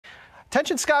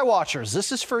Attention Skywatchers,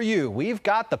 this is for you. We've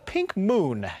got the pink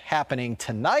moon happening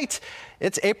tonight.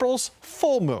 It's April's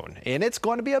full moon, and it's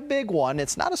going to be a big one.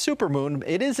 It's not a super moon.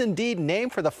 It is indeed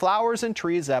named for the flowers and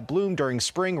trees that bloom during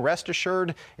spring. Rest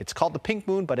assured, it's called the pink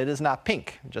moon, but it is not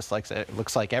pink, just like it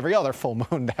looks like every other full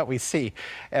moon that we see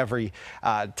every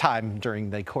time during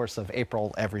the course of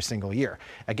April every single year.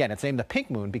 Again, it's named the pink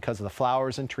moon because of the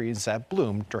flowers and trees that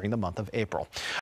bloom during the month of April.